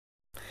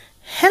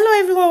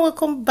Hello everyone,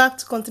 welcome back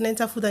to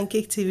Continental Food and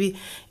Cake TV.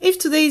 If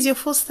today is your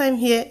first time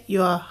here,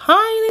 you are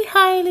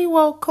highly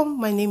welcome.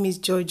 My name is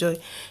Joy.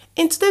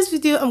 In today's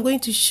video, I'm going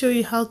to show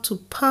you how to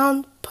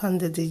pound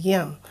pounded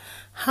yam,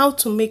 how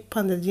to make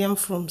pounded yam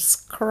from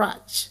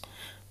scratch,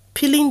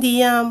 peeling the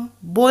yam,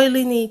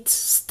 boiling it,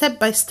 step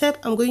by step.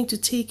 I'm going to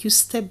take you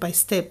step by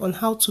step on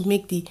how to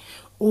make the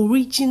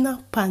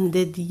original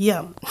pounded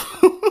yam.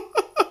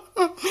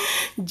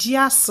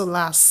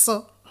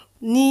 Jiasolaso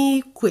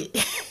ni kwe.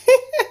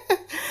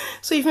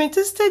 So if you're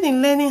interested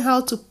in learning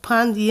how to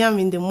pound yam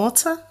in the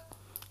mortar,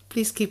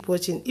 please keep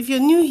watching. If you're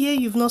new here,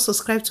 you've not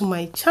subscribed to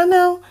my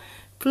channel,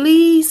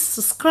 please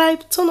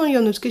subscribe, turn on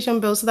your notification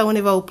bell so that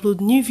whenever I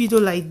upload new video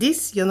like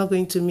this, you're not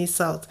going to miss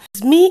out.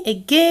 It's me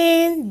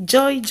again,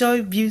 Joy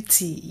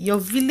Beauty, your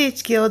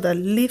village girl that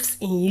lives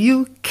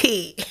in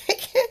UK.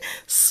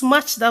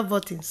 Smash that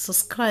button,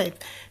 subscribe.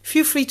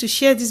 Feel free to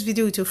share this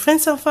video with your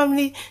friends and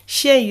family,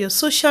 share your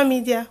social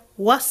media,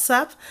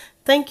 WhatsApp.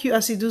 Thank you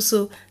as you do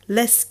so.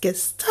 Let's get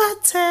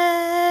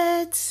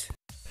started.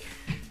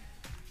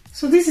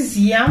 So this is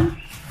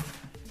yam.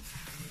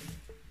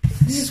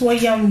 This is what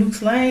yam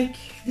looks like.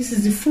 This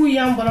is the full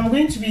yam, but I'm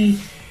going to be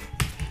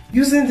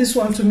using this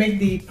one to make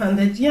the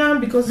pounded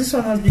yam because this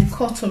one has been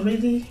cut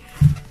already.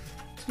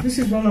 So this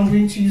is what I'm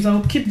going to use.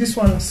 I'll keep this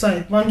one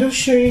aside, but I'm just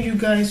showing you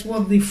guys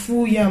what the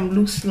full yam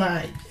looks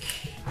like.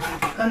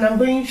 And I'm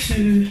going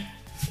to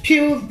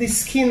peel the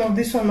skin of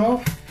this one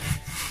off.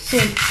 So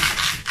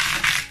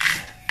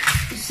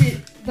you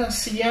see,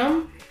 that's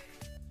yam.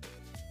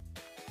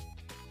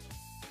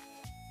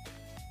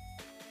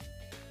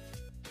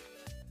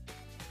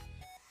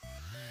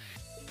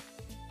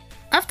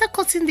 After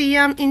cutting the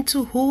yam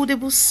into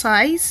holdable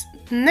size,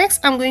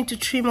 next I'm going to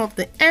trim off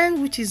the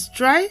end which is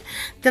dry.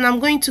 Then I'm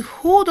going to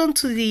hold on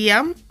to the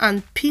yam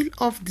and peel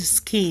off the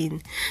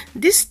skin.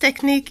 This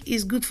technique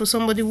is good for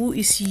somebody who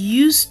is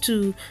used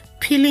to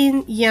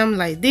peeling yam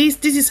like this.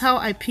 This is how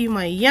I peel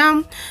my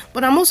yam,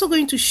 but I'm also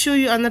going to show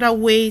you another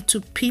way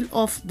to peel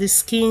off the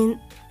skin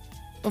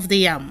of the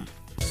yam.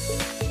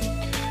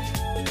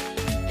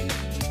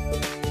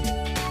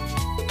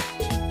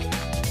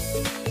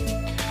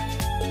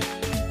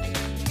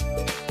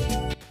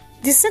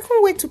 The second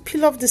way to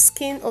peel off the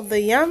skin of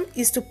the yam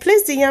is to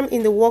place the yam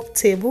in the work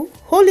table,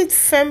 hold it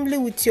firmly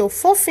with your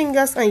 4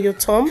 fingers and your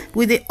thumb.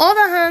 With the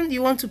other hand,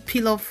 you want to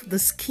peel off the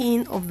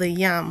skin of the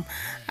yam.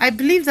 I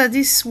believe that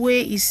this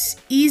way is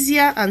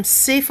easier and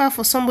safer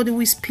for somebody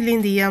who is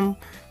peeling the yam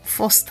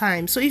first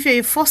time. So if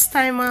you're a first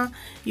timer,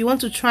 you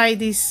want to try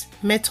this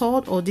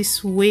method or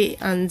this way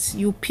and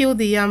you peel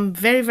the yam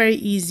very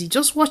easy.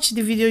 Just watch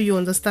the video, you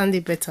understand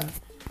it better.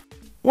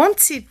 One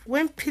tip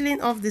when peeling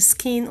off the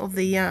skin of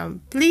the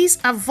yam, please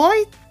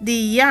avoid the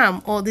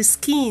yam or the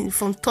skin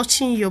from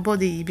touching your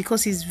body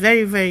because it's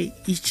very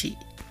itchy.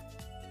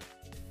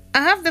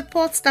 I have the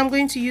pot that I'm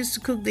going to use to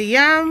cook the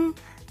yam,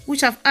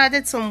 which I've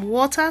added some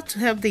water to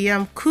help the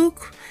yam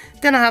cook.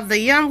 Then I have the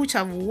yam which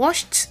I've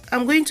washed.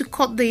 I'm going to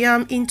cut the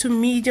yam into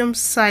medium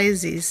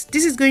sizes.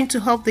 This is going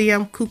to help the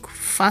yam cook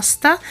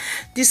faster.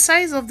 The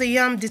size of the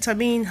yam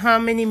determines how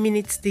many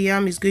minutes the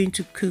yam is going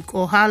to cook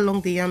or how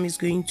long the yam is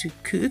going to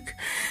cook.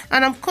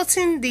 And I'm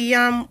cutting the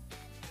yam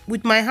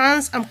with my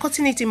hands. I'm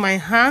cutting it in my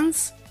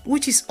hands,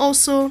 which is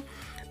also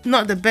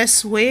not the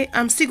best way.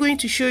 I'm still going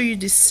to show you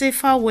the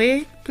safer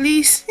way.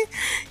 Please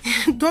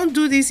don't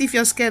do this if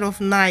you're scared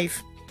of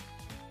knife.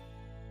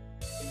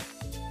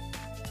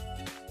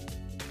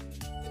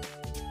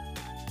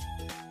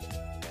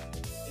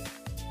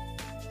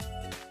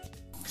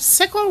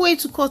 Second way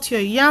to cut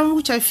your yam,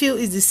 which I feel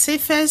is the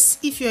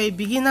safest if you're a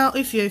beginner or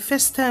if you're a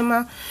first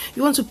timer,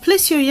 you want to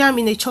place your yam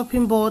in a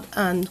chopping board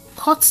and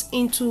cut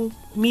into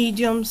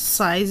medium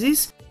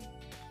sizes.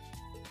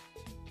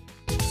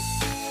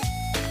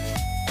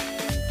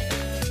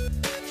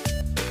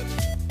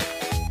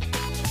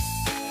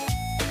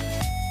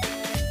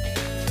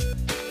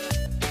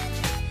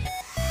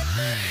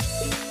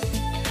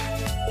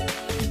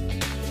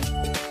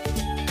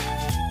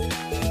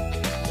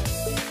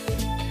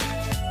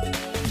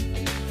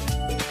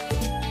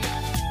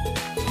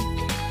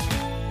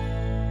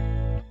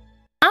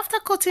 After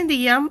cutting the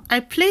yam, I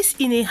place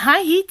in a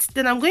high heat.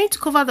 Then I'm going to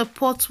cover the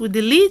pot with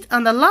the lid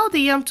and allow the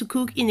yam to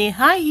cook in a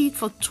high heat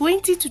for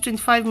 20 to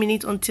 25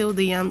 minutes until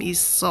the yam is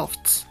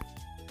soft.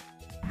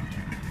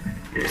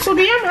 So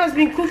the yam has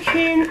been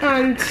cooking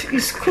and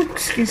it's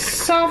cooked, it's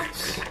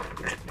soft.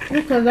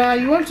 Look at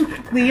that. You want to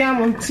cook the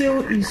yam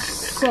until it's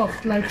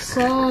soft, like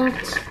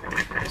soft.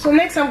 So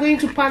next I'm going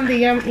to pan the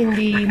yam in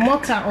the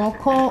mortar or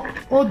called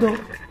odo.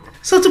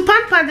 So to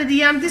pan the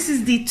yam, this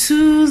is the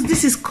tools.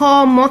 This is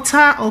called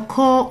mortar or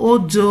called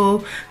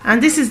odo,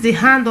 and this is the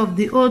hand of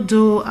the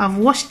odo. I've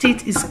washed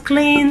it, it's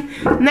clean.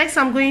 Next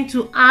I'm going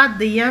to add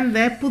the yam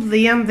there, put the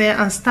yam there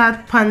and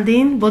start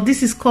pounding, but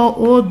this is called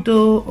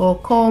odo or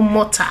called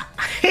mortar.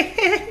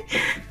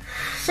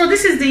 So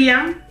this is the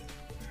yam,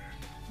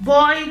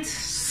 boiled,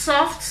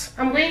 soft.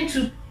 I'm going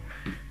to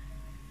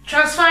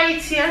transfer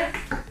it here.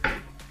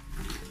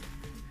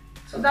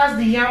 So that's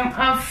the yam.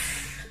 I've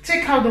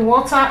take out the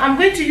water. I'm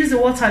going to use the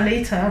water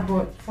later,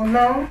 but for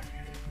now,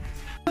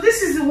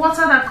 this is the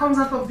water that comes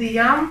out of the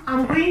yam.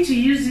 I'm going to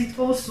use it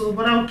also,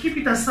 but I'll keep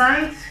it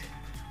aside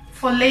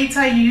for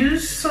later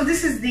use. So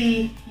this is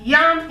the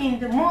yam in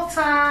the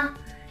mortar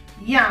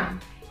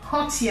yam,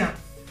 hot yam.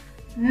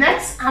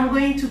 Next, I'm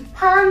going to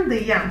pan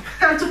the yam.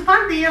 And to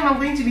pan the yam, I'm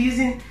going to be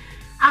using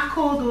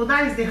akodo,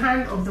 that is the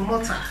hand of the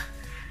mortar.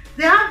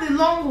 They have the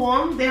long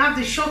one, they have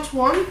the short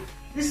one.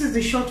 This is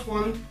the short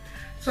one.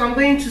 So I'm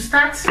going to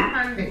start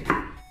panning.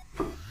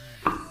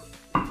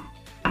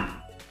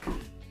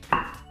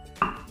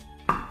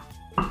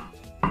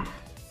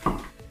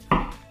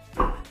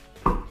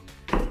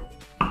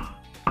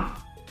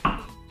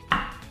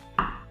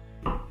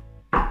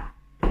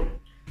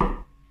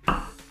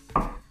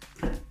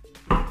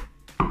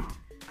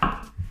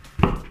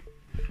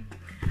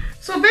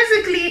 So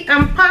basically,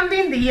 I'm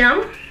pounding the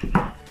yam,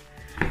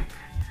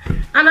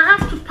 and I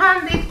have to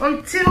pound it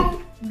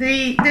until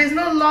there's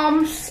no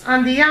lumps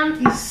and the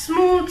yam is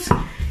smooth.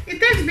 It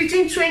takes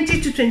between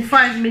 20 to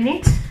 25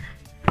 minutes.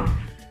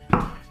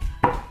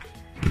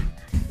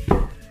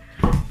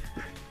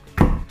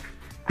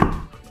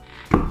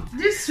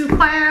 This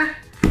requires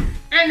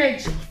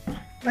energy.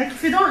 Like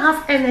if you don't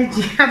have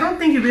energy, I don't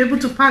think you'll be able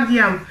to pound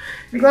yam,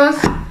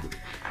 because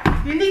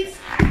you need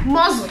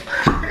muscle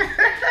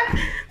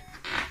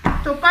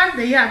to pan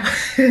the yam.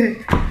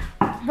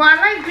 But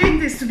I like doing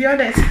this, to be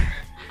honest.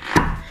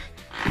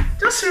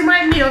 Just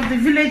remind me of the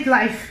village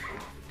life.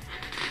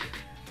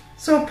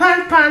 So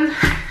pan.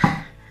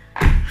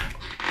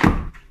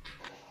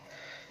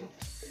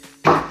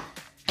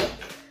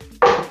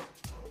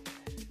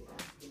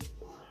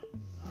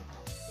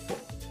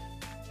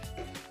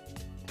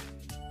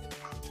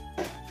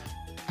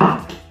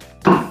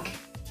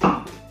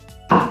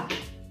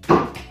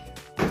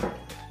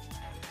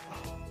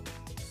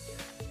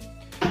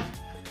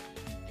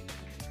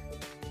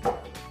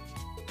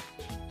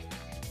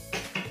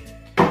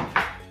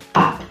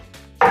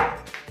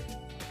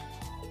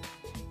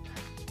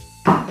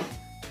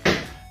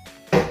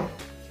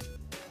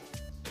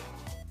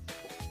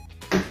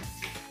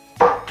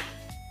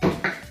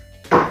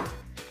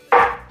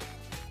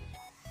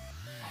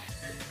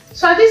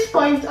 So at this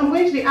point, I'm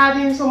going to be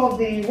adding some of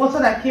the water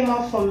that came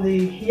out from the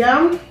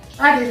yam.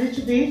 Add a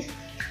little bit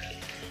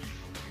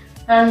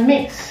and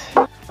mix.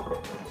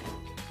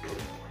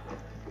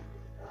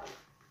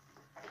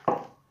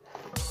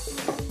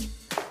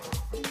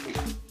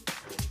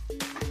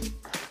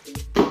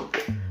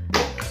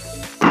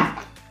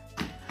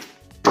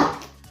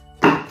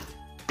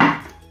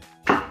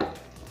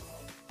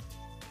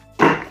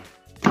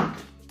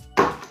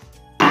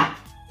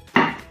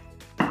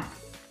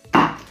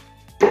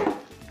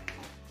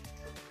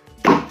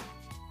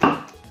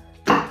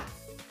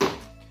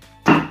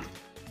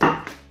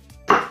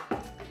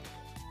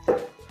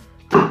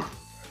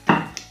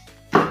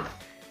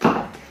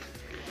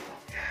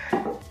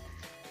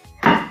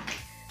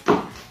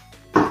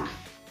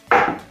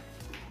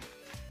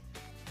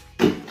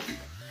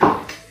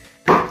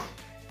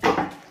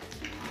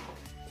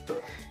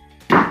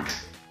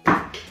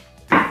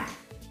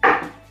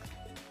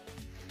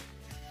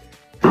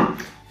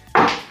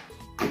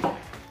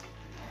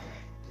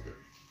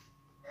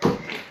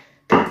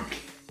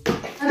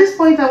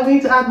 Point I'm going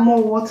to add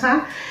more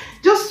water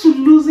just to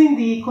loosen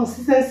the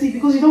consistency,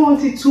 because you don't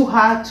want it too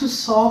hard, too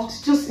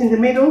soft, just in the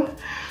middle.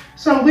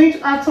 So I'm going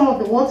to add some of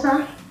the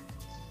water.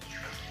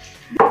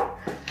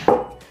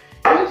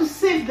 I'm going to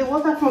save the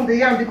water from the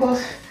yam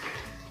because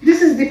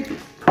this is the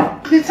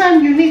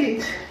time you need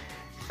it.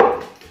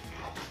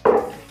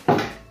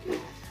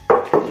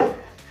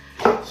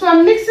 So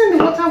I'm mixing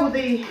the water with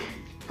the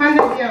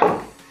pounded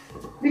yam,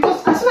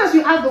 because as soon as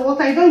you add the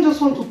water, you don't just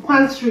want to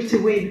pan straight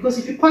away, because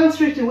if you pan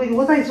straight away, the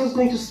water is just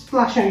going to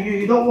splash on you.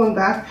 You don't want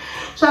that.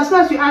 So as soon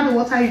as you add the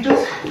water, you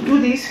just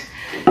do this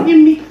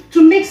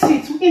to mix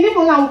it. In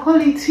Igbo, I will call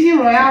it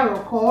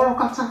iroyaro or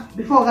orokata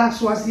before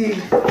gas was here.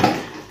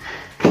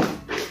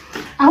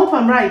 I hope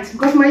I'm right,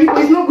 because my Igbo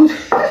is not good.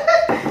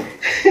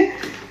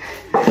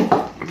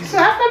 So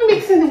after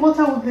mixing the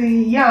water with the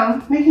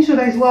yam, making sure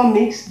that it's well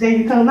mixed, then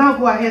you can now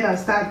go ahead and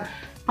start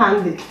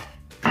pounding.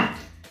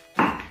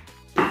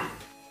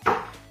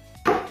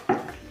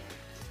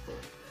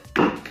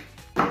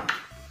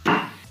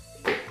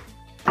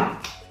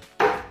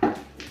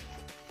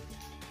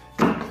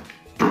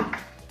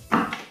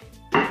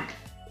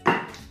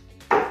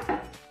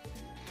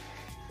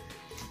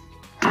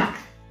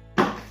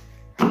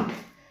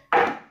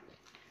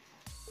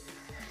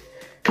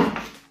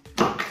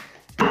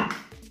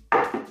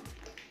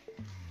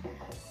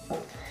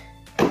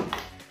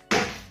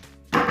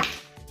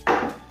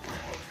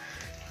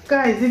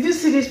 Guys, did you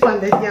see this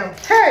pounded yam?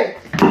 Hey!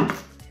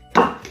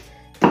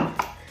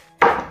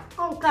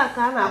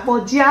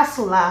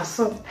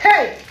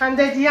 Hey!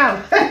 Pounded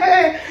yam!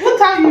 What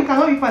time you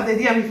cannot eat pounded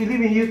yam if you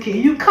live in UK?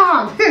 You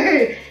can't!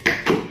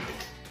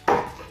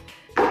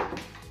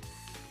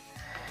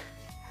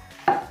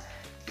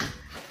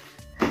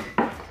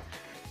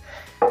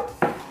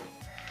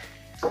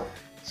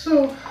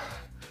 So,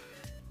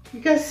 you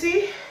can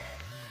see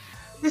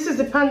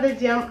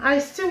pounded yam. I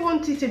still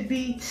want it a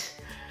bit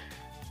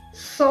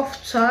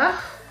softer,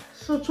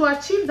 so to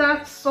achieve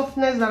that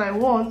softness that I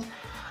want,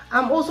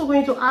 I'm also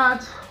going to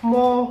add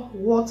more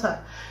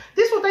water.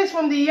 This water is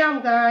from the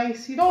yam,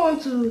 guys. You don't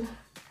want to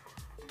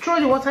throw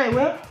the water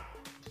away.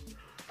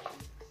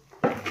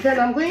 Then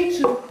I'm going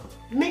to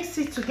mix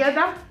it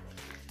together.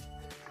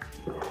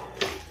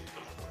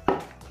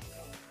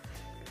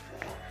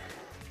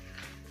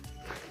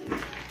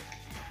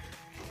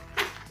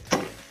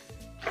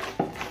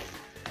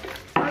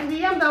 And the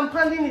yam that I'm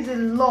pounding is a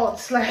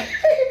lot, like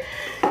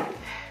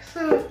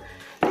so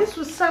this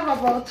will serve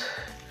about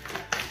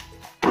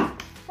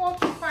 4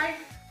 to 5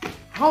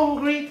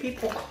 hungry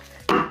people.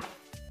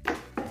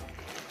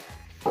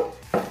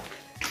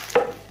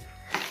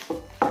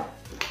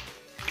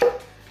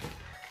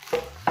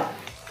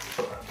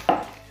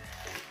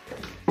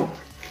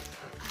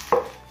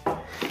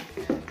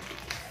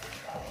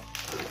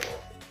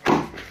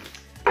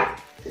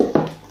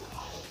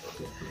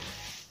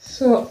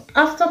 So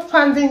after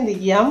pounding the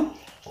yam,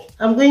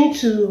 I'm going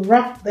to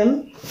wrap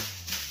them.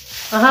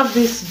 I have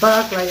this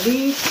bag like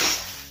this.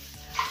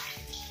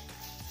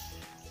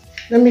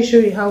 Let me show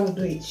you how we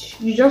do it.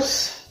 You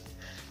just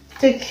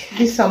take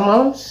this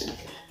amount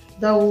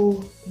that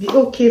will be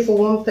okay for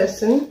one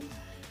person.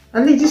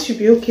 At least this should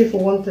be okay for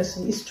one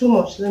person. It's too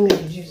much. Let me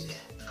reduce it.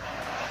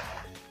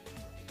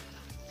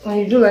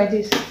 And you do like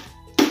this.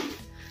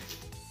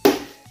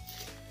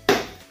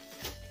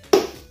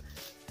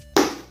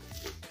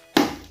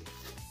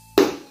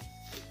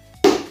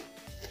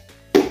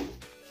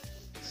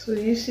 So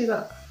you see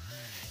that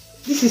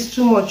this is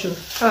too much.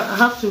 I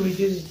have to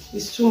reduce it.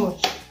 It's too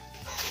much.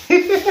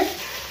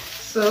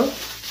 So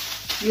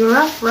you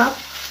wrap.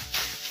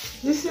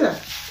 You see that?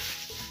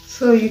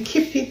 So you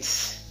keep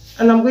it,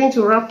 and I'm going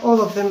to wrap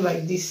all of them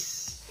like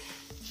this.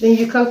 Then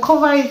you can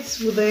cover it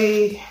with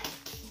a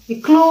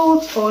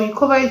cloth, or you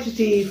cover it with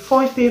a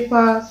foil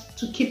paper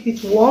to keep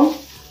it warm.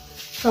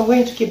 So I'm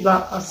going to keep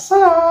that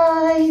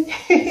aside.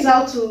 It's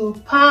how to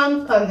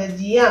pounded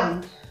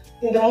yam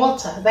in the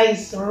mortar. That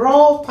is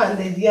raw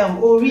pounded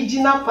yam,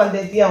 original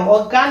pounded yam,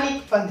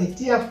 organic pounded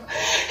yam.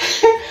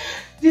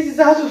 This is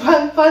how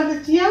to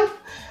pounded yam,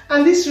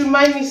 and this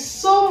reminds me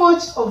so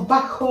much of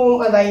back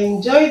home, and I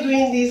enjoy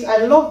doing this.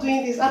 I love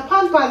doing this. I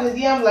pounded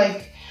yam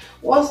like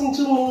once in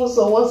 2 months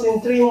or once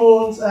in 3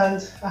 months,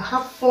 and I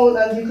have fun.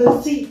 And you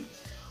can see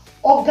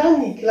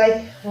organic,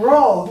 like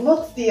raw,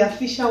 not the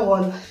artificial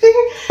one.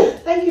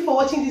 Thank you for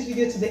watching this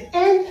video to the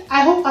end.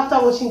 I hope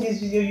after watching this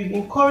video you've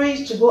been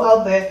encouraged to go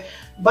out there,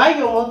 buy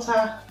your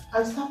mortar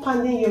and start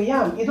pounding your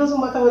yam. It doesn't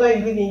matter whether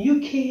you live in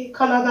UK,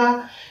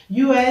 Canada,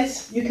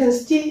 US, you can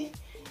still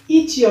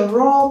eat your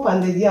raw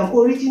pounded yam,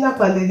 original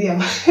pounded yam.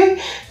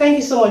 Thank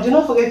you so much. Do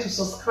not forget to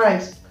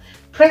subscribe.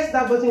 Press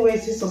that button where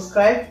it says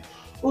subscribe.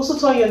 Also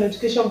turn your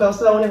notification bell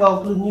so that whenever I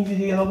upload a new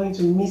video, you're not going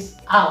to miss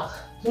out.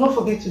 Do not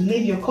forget to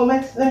leave your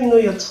comments. Let me know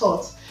your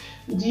thoughts.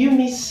 Do you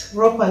miss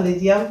raw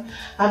pounded yam?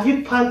 Have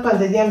you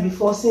pounded yam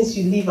before since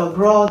you live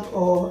abroad?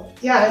 Or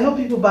yeah, I know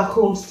people back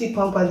home still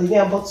pounded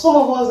yam, but some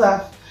of us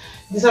have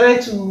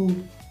decided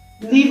to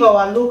leave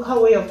our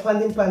local way of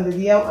pounded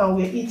yam, and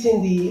we're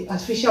eating the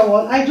artificial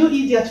one. I do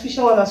eat the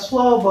artificial one as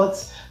well, but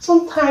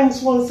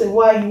sometimes once in a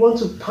while you want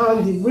to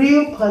pound the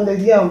real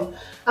pounded yam.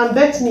 And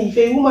bet me, if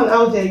you're a woman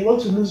out there, you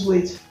want to lose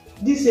weight,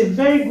 this is a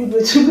very good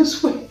way to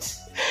lose weight.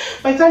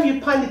 By the time you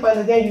pound the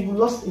pounded yam, you've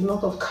lost a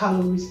lot of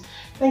calories.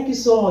 Thank you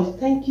so much.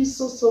 Thank you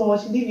so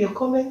much. Leave your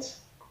comment,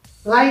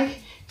 like,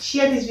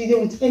 share this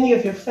video with any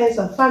of your friends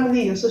and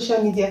family, your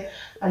social media.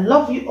 I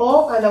love you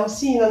all, and I'll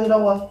see you in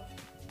another one.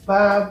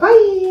 Bye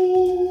bye.